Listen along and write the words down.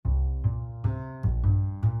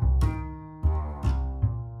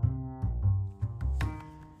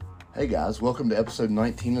Hey guys, welcome to episode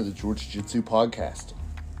 19 of the Georgia Jiu-Jitsu podcast.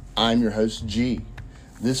 I'm your host, G.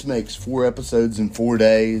 This makes 4 episodes in 4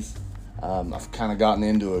 days. I've kind of gotten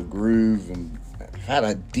into a groove and I've had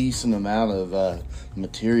a decent amount of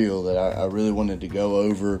material that I really wanted to go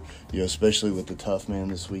over, especially with the Toughman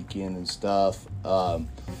this weekend and stuff.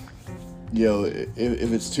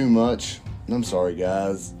 If it's too much, I'm sorry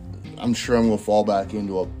guys. I'm sure I'm going to fall back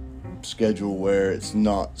into a schedule where it's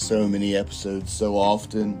not so many episodes so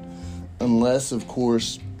often. Unless, of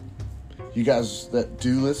course, you guys that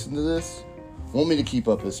do listen to this want me to keep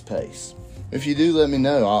up this pace. If you do, let me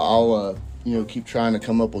know. I'll keep trying to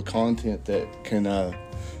come up with content that can,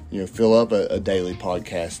 fill up a daily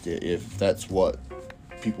podcast if that's what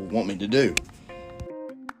people want me to do.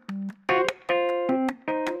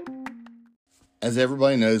 As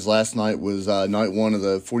everybody knows, last night was night 1 of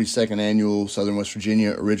the 42nd annual Southern West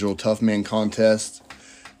Virginia Original Toughman contest.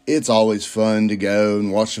 It's always fun to go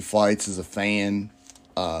and watch the fights as a fan,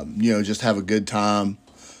 just have a good time,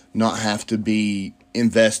 not have to be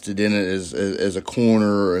invested in it as a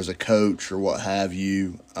corner or as a coach or what have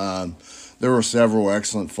you. There were several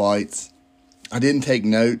excellent fights. I didn't take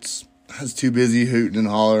notes. I was too busy hooting and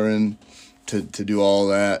hollering to do all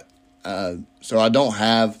that. So I don't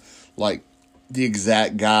have, the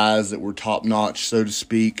exact guys that were top-notch, so to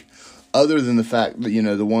speak, other than the fact that,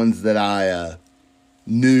 the ones that I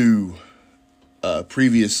knew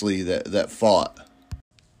previously that fought.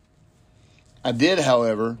 I did,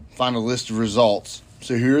 however, find a list of results.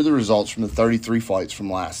 So here are the results from the 33 fights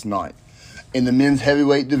from last night. In the men's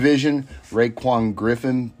heavyweight division, Raekwon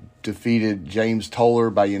Griffin defeated James Toller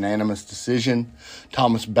by unanimous decision.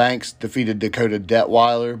 Thomas Banks defeated Dakota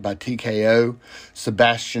Detweiler by TKO.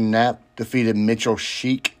 Sebastian Knapp defeated Mitchell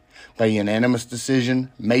Sheik by unanimous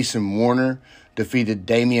decision. Mason Warner defeated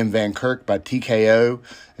Damian Van Kirk by TKO.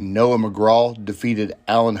 And Noah McGraw defeated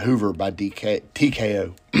Alan Hoover by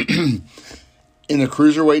TKO. In the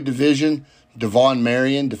cruiserweight division, Devon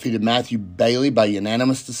Marion defeated Matthew Bailey by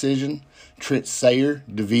unanimous decision. Trent Sayer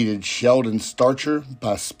defeated Sheldon Starcher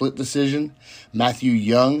by split decision. Matthew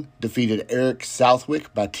Young defeated Eric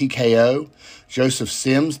Southwick by TKO. Joseph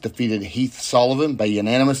Sims defeated Heath Sullivan by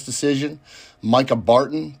unanimous decision. Micah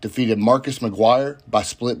Barton defeated Marcus McGuire by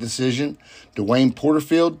split decision. Dwayne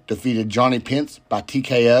Porterfield defeated Johnny Pence by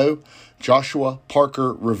TKO. Joshua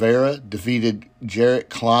Parker Rivera defeated Jarrett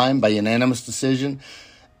Klein by unanimous decision.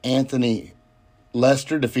 Anthony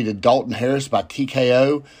Lester defeated Dalton Harris by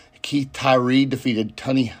TKO. Keith Tyree defeated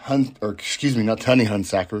Cody Hunsaker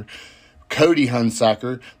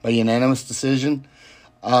by unanimous decision.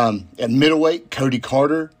 At middleweight, Cody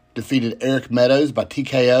Carter defeated Eric Meadows by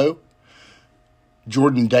TKO.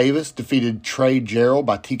 Jordan Davis defeated Trey Jarrell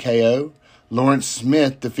by TKO. Lawrence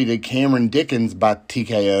Smith defeated Cameron Dickens by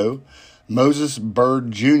TKO. Moses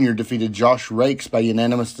Bird Jr. defeated Josh Rakes by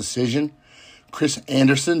unanimous decision. Chris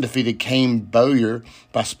Anderson defeated Kane Bowyer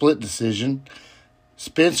by split decision.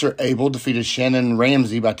 Spencer Abel defeated Shannon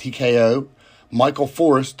Ramsey by TKO. Michael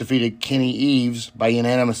Forrest defeated Kenny Eves by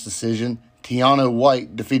unanimous decision. Tiano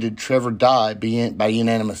White defeated Trevor Dye by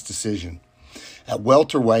unanimous decision. At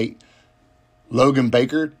welterweight, Logan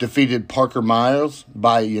Baker defeated Parker Myers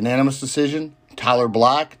by unanimous decision. Tyler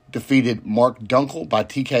Black defeated Mark Dunkel by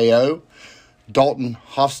TKO. Dalton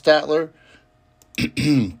Hofstadler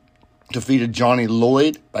defeated Johnny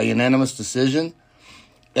Lloyd by unanimous decision.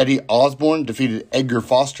 Eddie Osborne defeated Edgar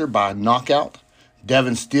Foster by knockout.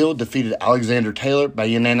 Devin Steele defeated Alexander Taylor by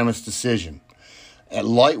unanimous decision. At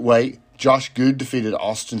lightweight, Josh Good defeated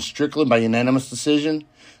Austin Strickland by unanimous decision.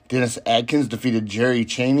 Dennis Adkins defeated Jerry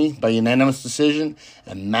Chaney by unanimous decision.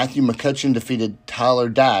 And Matthew McCutcheon defeated Tyler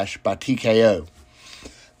Dash by TKO.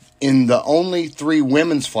 In the only 3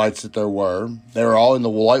 women's fights that they were all in the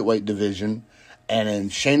lightweight division. And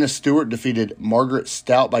Shayna Stewart defeated Margaret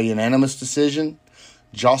Stout by unanimous decision.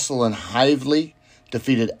 Jocelyn Hively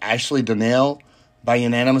defeated Ashley Donnell by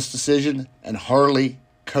unanimous decision, and Harley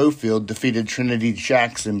Cofield defeated Trinity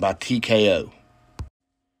Jackson by TKO.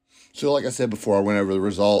 So like I said before, I went over the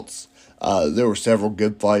results. There were several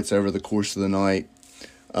good fights over the course of the night.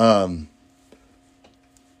 But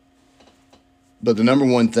the number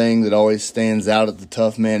one thing that always stands out at the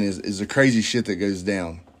Toughman is the crazy shit that goes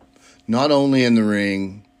down. Not only in the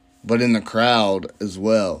ring, but in the crowd as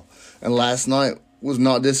well. And last night was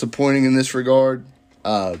not disappointing in this regard.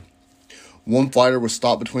 One fighter was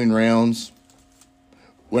stopped between rounds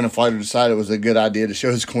when a fighter decided it was a good idea to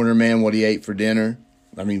show his corner man what he ate for dinner.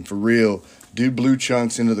 I mean, for real, dude blew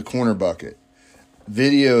chunks into the corner bucket.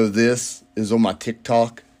 Video of this is on my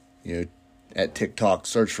TikTok. At TikTok,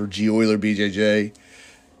 search for G Euler BJJ.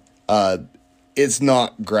 it's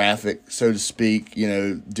not graphic, so to speak. You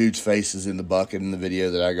know, dude's face is in the bucket in the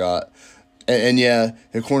video that I got. And yeah,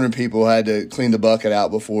 the corner people had to clean the bucket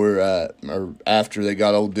out before or after they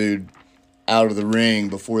got old dude out of the ring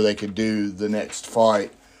before they could do the next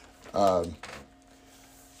fight. And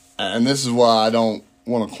this is why I don't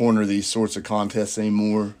want to corner these sorts of contests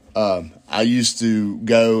anymore. I used to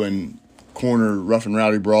go and corner Rough and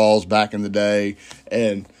Rowdy brawls back in the day,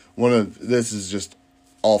 and this is just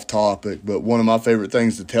off topic, but one of my favorite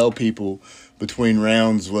things to tell people between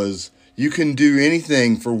rounds was, you can do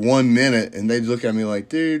anything for 1 minute, and they'd look at me like,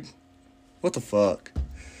 dude, what the fuck?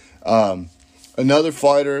 Another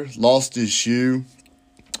fighter lost his shoe,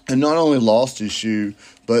 and not only lost his shoe,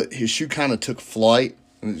 but his shoe kind of took flight,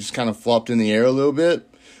 and it just kind of flopped in the air a little bit.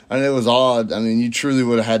 And it was odd. I mean, you truly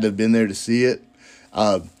would have had to have been there to see it.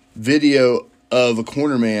 Video of a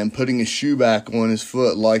corner man putting his shoe back on his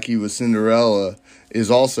foot like he was Cinderella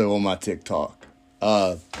is also on my TikTok.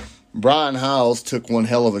 Brian Hiles took one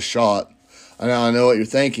hell of a shot. Now, I know what you're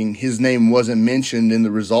thinking. His name wasn't mentioned in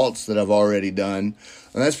the results that I've already done.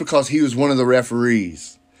 And that's because he was one of the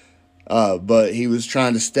referees. But he was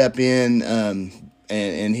trying to step in,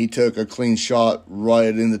 and he took a clean shot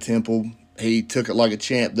right in the temple. He took it like a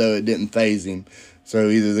champ, though. It didn't faze him. So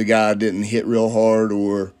either the guy didn't hit real hard,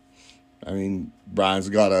 or, I mean, Brian's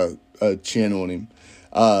got a chin on him.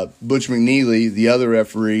 Butch McNeely, the other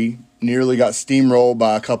referee, nearly got steamrolled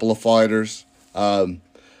by a couple of fighters.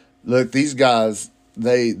 Look, these guys,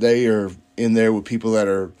 they are in there with people that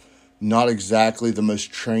are not exactly the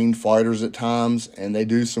most trained fighters at times, and they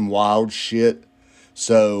do some wild shit.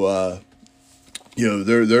 So, you know,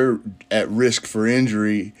 they're at risk for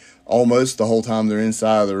injury almost the whole time they're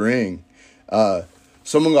inside of the ring.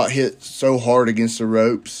 Someone got hit so hard against the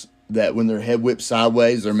ropes that when their head whipped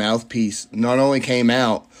sideways, their mouthpiece not only came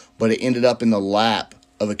out, but it ended up in the lap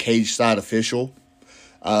of a cage-side official.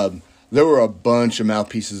 There were a bunch of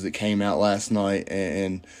mouthpieces that came out last night,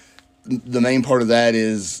 and the main part of that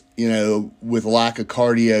is, you know, with lack of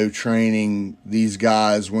cardio training, these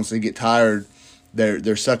guys, once they get tired,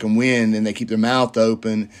 they're sucking wind, and they keep their mouth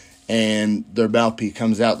open, and their mouthpiece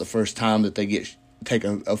comes out the first time that they take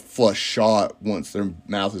a flush shot once their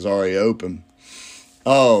mouth is already open.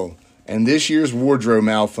 Oh, and this year's wardrobe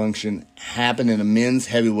malfunction happened in a men's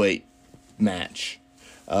heavyweight match.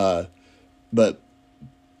 But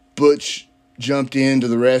Butch jumped in to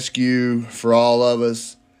the rescue for all of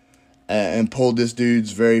us and pulled this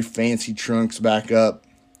dude's very fancy trunks back up.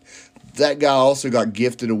 That guy also got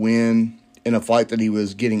gifted a win in a fight that he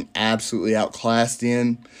was getting absolutely outclassed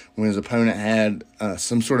in when his opponent had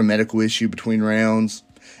some sort of medical issue between rounds,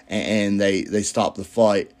 and they stopped the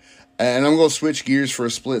fight. And I'm going to switch gears for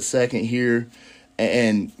a split second here,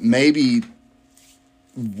 and maybe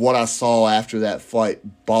what I saw after that fight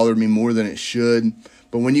bothered me more than it should.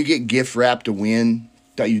 But when you get gift-wrapped a win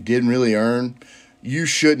that you didn't really earn, you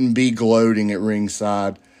shouldn't be gloating at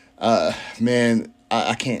ringside. Man,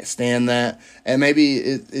 I can't stand that. And maybe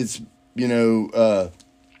it's you know,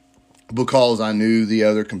 because I knew the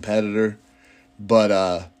other competitor.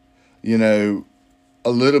 But, you know, a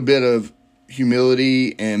little bit of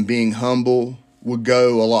humility and being humble would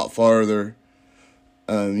go a lot farther.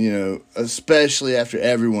 You know, especially after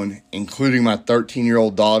everyone, including my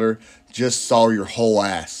 13-year-old daughter, just saw your whole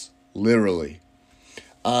ass, literally.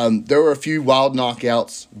 There were a few wild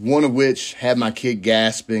knockouts, one of which had my kid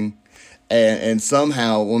gasping. And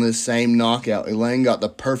somehow on this same knockout, Elaine got the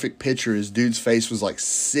perfect picture. His dude's face was like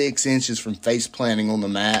 6 inches from face planting on the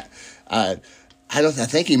mat. I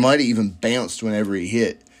think he might have even bounced whenever he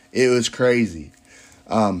hit. It was crazy.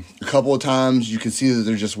 A couple of times you could see that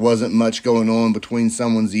there just wasn't much going on between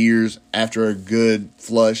someone's ears after a good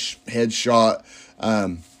flush headshot.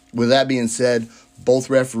 With that being said, both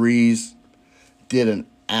referees did an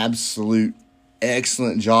absolute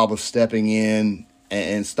excellent job of stepping in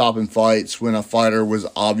and stopping fights when a fighter was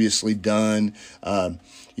obviously done.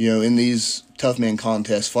 You know, in these Toughman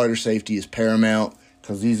contests, fighter safety is paramount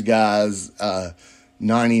because these guys,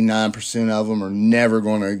 99% of them are never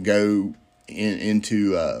going to go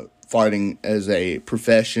into fighting as a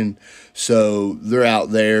profession. So they're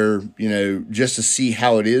out there, you know, just to see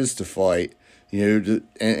how it is to fight. You know,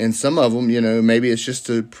 and some of them, you know, maybe it's just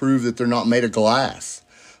to prove that they're not made of glass.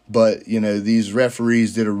 But, you know, these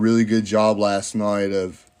referees did a really good job last night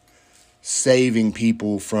of saving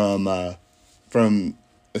people from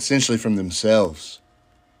essentially from themselves.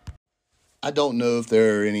 I don't know if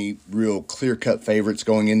there are any real clear-cut favorites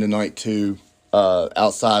going into night two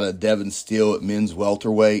outside of Devin Steele at men's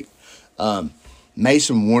welterweight.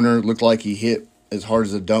 Mason Warner looked like he hit as hard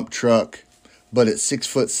as a dump truck. but at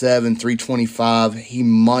 6'7", 325, he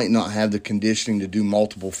might not have the conditioning to do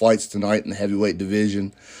multiple fights tonight in the heavyweight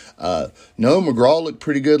division. Noah McGraw looked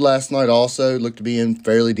pretty good last night also, looked to be in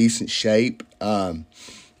fairly decent shape. The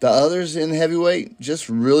others in heavyweight just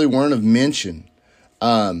really weren't of mention.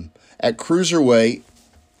 At cruiserweight,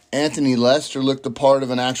 Anthony Lester looked the part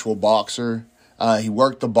of an actual boxer. He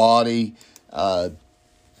worked the body. But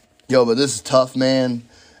this is Toughman,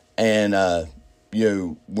 and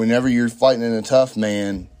whenever you're fighting in a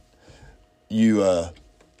Toughman, you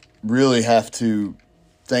really have to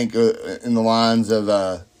think in the lines of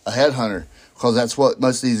a headhunter, because that's what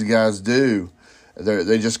most of these guys do.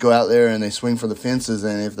 They just go out there and they swing for the fences,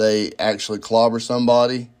 and if they actually clobber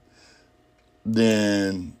somebody,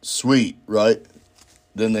 then sweet, right?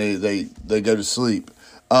 Then they go to sleep.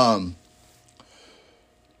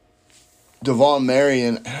 Devon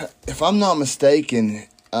Marion, if I'm not mistaken,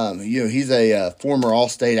 he's a former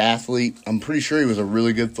All-State athlete. I'm pretty sure he was a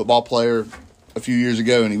really good football player a few years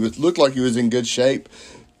ago, and looked like he was in good shape.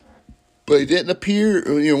 But he didn't appear,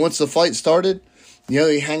 once the fight started,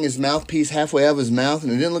 he hung his mouthpiece halfway out of his mouth,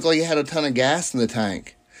 and it didn't look like he had a ton of gas in the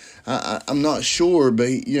tank. I'm not sure, but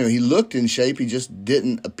he looked in shape. He just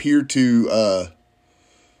didn't appear to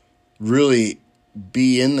really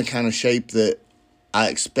be in the kind of shape that I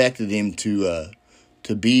expected him to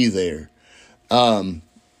be there. The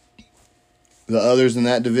others in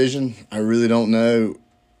that division, I really don't know.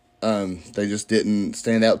 They just didn't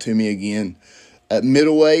stand out to me again. At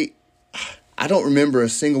middleweight, I don't remember a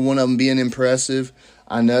single one of them being impressive.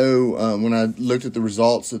 I know when I looked at the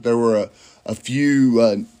results that there were a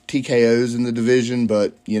few TKOs in the division,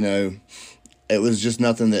 but, it was just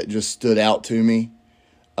nothing that just stood out to me.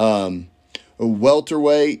 A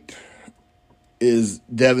welterweight is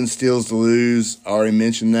Devin Steele's to lose. I already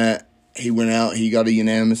mentioned that. He went out. He got a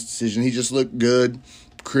unanimous decision. He just looked good.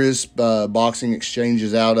 Crisp boxing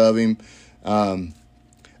exchanges out of him.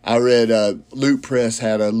 I read Loot Press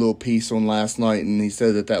had a little piece on last night, and he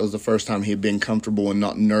said that was the first time he had been comfortable and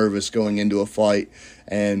not nervous going into a fight.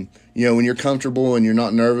 And, when you're comfortable and you're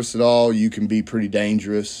not nervous at all, you can be pretty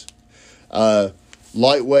dangerous.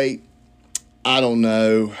 Lightweight, I don't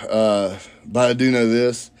know. But I do know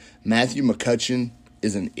this. Matthew McCutcheon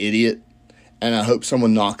is an idiot, and I hope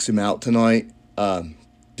someone knocks him out tonight.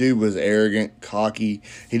 Dude was arrogant, cocky.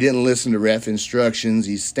 He didn't listen to ref instructions.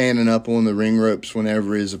 He's standing up on the ring ropes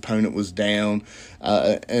whenever his opponent was down.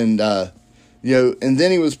 And then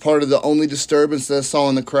he was part of the only disturbance that I saw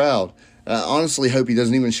in the crowd. I honestly hope he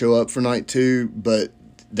doesn't even show up for night 2, but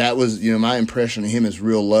that was, my impression of him is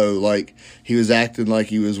real low. Like, he was acting like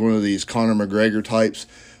he was one of these Conor McGregor types,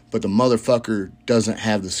 but the motherfucker doesn't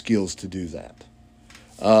have the skills to do that.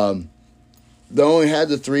 They only had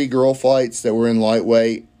the 3 girl fights that were in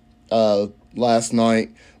lightweight last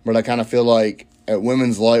night, but I kind of feel like at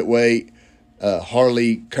women's lightweight,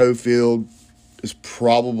 Harley Cofield is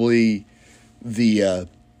probably the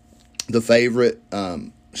favorite.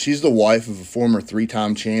 She's the wife of a former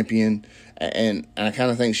 3-time champion, and I kind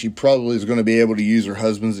of think she probably is going to be able to use her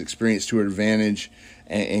husband's experience to her advantage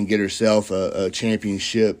and get herself a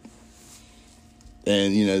championship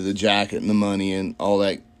and, the jacket and the money and all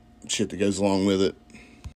that shit that goes along with it.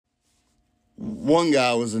 One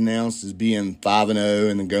guy was announced as being 5-0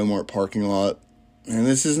 in the Go-Mart parking lot, and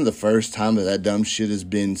this isn't the first time that dumb shit has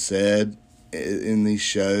been said in these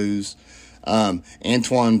shows.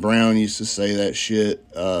 Antoine Brown used to say that shit,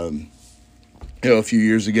 a few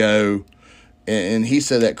years ago, and he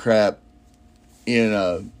said that crap in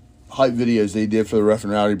hype videos they did for the Rough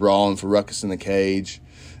and Rowdy Brawl and for Ruckus in the Cage.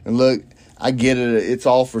 And look, I get it; it's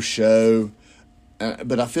all for show,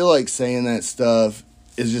 but I feel like saying that stuff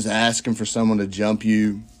is just asking for someone to jump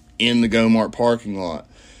you in the Go-Mart parking lot.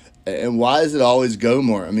 And why is it always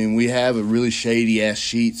Go-Mart? I mean, we have a really shady-ass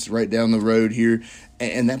Sheetz right down the road here,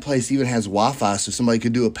 and that place even has Wi-Fi, so somebody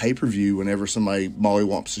could do a pay-per-view whenever somebody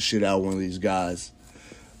mollywomps the shit out of one of these guys.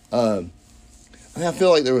 I feel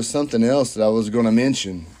like there was something else that I was going to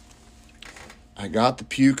mention. I got the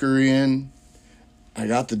puker in. I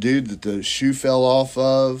got the dude that the shoe fell off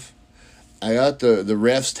of. I got the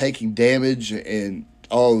refs taking damage, and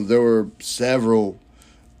there were several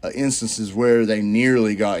instances where they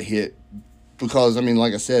nearly got hit because,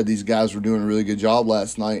 like I said, these guys were doing a really good job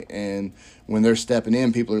last night, and when they're stepping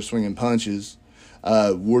in, people are swinging punches.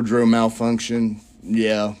 Wardrobe malfunction,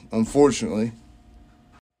 yeah, unfortunately.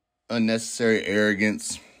 Unnecessary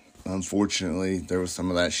arrogance, unfortunately. There was some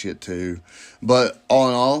of that shit too. But all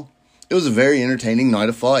in all, it was a very entertaining night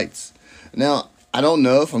of fights. Now, I don't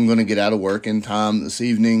know if I'm going to get out of work in time this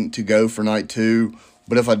evening to go for night 2,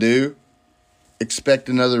 but if I do, expect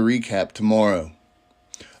another recap tomorrow.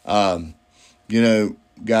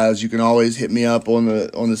 Guys, you can always hit me up on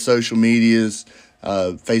the social medias,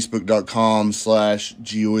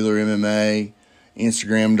 Facebook.com/GOilerMMA,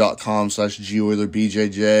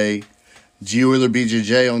 Instagram.com/GOilerBJJ.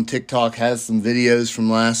 GOilerBJJ on TikTok has some videos from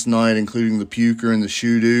last night, including the puker and the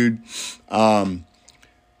shoe dude.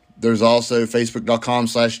 There's also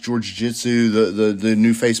Facebook.com/GeorgeJitsu, the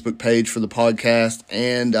new Facebook page for the podcast.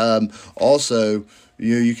 And also,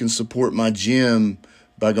 you can support my gym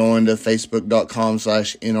by going to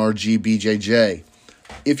Facebook.com/NRGBJJ.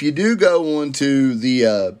 If you do go onto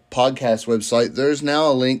the podcast website, there's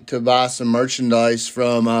now a link to buy some merchandise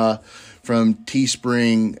from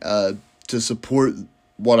Teespring to support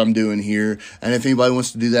what I'm doing here. And if anybody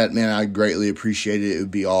wants to do that, man, I'd greatly appreciate it. It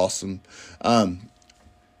would be awesome.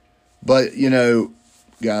 But,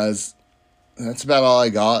 guys, that's about all I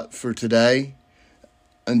got for today.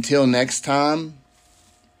 Until next time,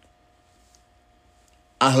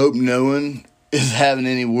 I hope no one is having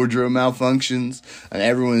any wardrobe malfunctions and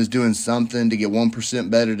everyone is doing something to get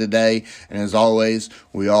 1% better today. And as always,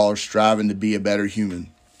 we all are striving to be a better human.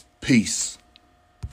 Peace.